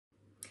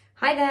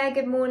Hi there,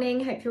 good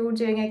morning. Hope you're all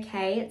doing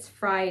okay. It's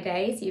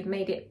Friday, so you've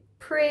made it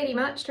pretty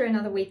much through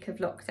another week of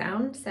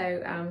lockdown.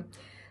 So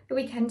the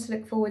weekend to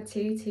look forward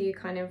to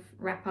kind of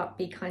wrap up,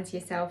 be kind to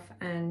yourself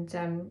and,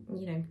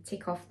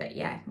 tick off that,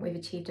 yeah, we've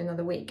achieved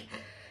another week.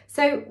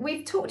 So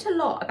we've talked a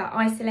lot about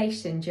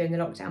isolation during the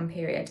lockdown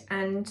period,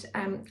 and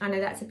I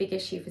know that's a big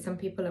issue for some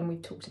people, and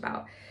we've talked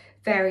about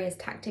various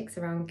tactics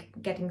around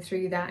getting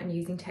through that and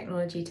using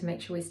technology to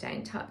make sure we stay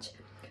in touch.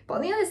 But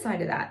on the other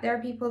side of that, there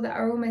are people that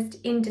are almost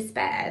in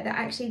despair that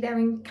actually they're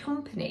in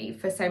company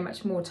for so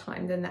much more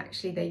time than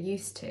actually they're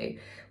used to,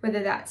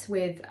 whether that's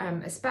with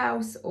a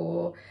spouse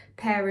or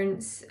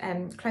parents,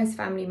 close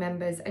family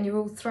members, and you're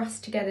all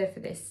thrust together for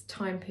this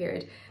time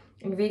period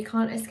and you really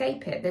can't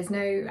escape it. There's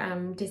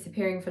no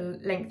disappearing for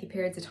lengthy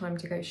periods of time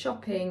to go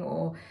shopping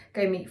or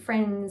go meet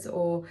friends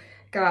or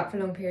go out for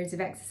long periods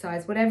of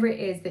exercise, whatever it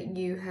is that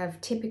you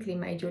have typically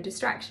made your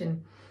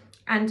distraction.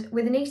 And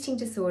with an eating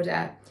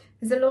disorder,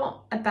 there's a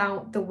lot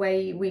about the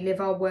way we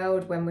live our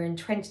world when we're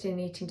entrenched in an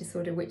eating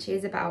disorder, which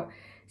is about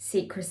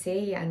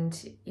secrecy and,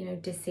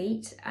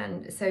 deceit.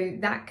 And so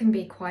that can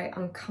be quite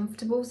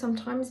uncomfortable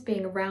sometimes,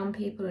 being around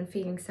people and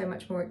feeling so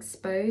much more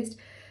exposed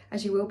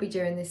as you will be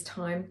during this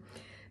time.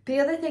 The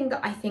other thing that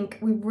I think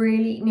we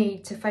really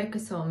need to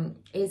focus on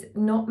is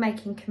not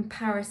making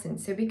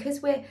comparisons. So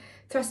because we're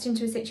thrust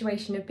into a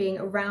situation of being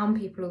around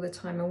people all the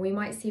time and we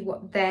might see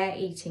what they're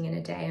eating in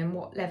a day and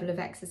what level of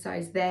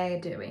exercise they're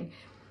doing,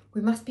 we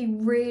must be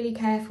really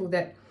careful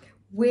that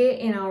we're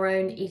in our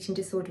own eating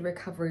disorder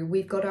recovery.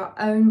 We've got our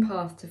own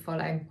path to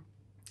follow,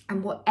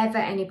 and whatever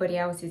anybody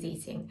else is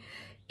eating,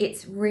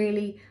 it's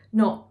really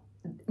not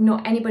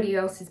anybody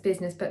else's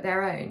business but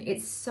their own.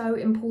 It's so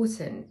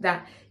important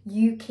that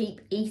you keep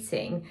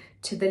eating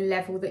to the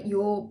level that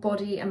your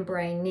body and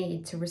brain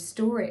need to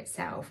restore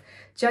itself.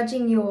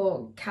 Judging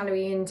your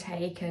calorie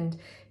intake and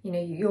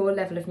your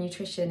level of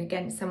nutrition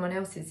against someone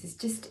else's is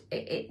just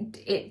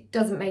it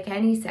doesn't make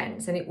any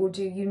sense, and it will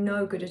do you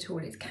no good at all.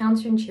 It's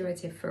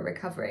counterintuitive for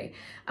recovery,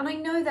 and I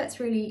know that's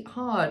really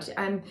hard.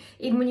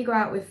 Even when you go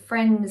out with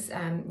friends,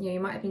 you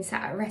might have been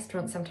sat at a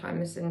restaurant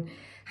sometimes and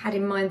had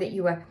in mind that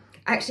you were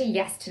actually,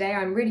 yes, today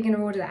I'm really going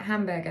to order that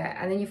hamburger,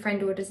 and then your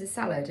friend orders a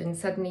salad and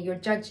suddenly you're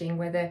judging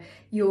whether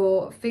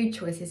your food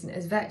choice isn't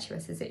as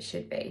virtuous as it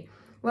should be.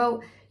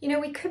 Well,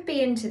 we could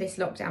be into this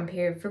lockdown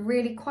period for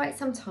really quite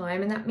some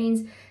time, and that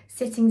means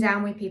sitting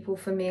down with people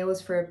for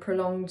meals for a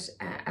prolonged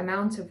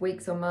amount of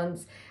weeks or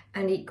months,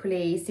 and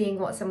equally seeing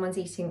what someone's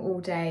eating all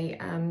day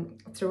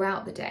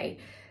throughout the day.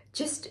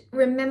 Just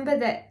remember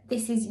that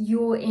this is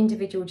your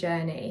individual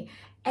journey.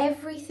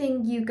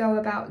 Everything you go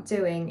about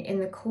doing in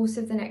the course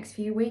of the next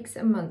few weeks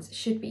and months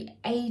should be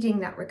aiding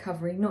that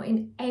recovery, not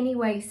in any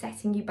way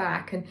setting you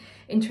back and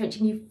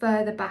entrenching you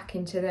further back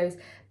into those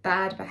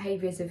bad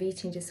behaviours of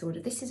eating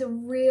disorder. This is a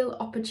real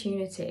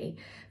opportunity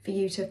for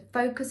you to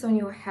focus on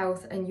your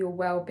health and your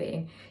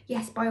well-being.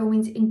 Yes, by all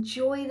means,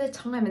 enjoy the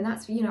time, and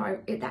that's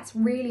that's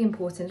really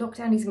important.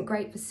 Lockdown isn't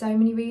great for so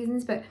many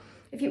reasons, but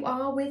if you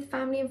are with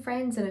family and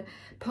friends and a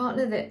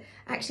partner that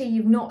actually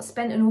you've not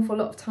spent an awful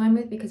lot of time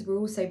with because we're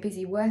all so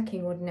busy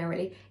working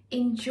ordinarily,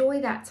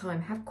 enjoy that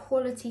time, have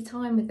quality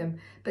time with them,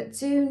 but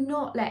do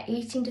not let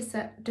eating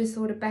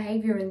disorder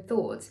behaviour and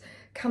thoughts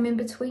come in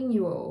between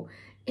you all.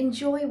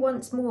 Enjoy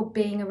once more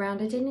being around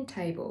a dinner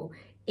table,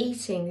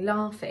 eating,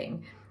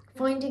 laughing,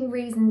 finding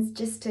reasons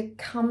just to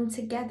come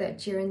together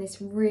during this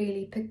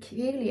really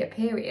peculiar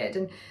period,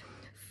 and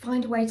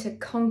find a way to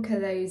conquer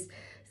those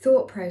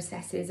thought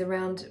processes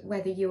around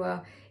whether you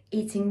are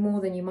eating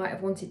more than you might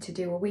have wanted to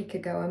do a week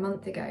ago, a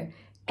month ago.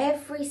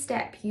 Every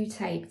step you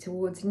take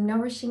towards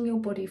nourishing your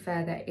body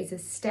further is a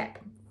step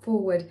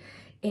forward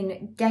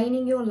in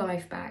gaining your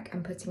life back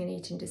and putting an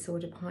eating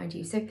disorder behind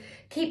you. So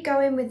keep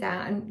going with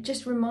that, and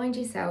just remind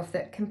yourself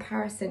that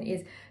comparison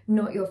is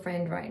not your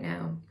friend right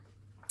now.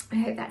 I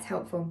hope that's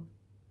helpful.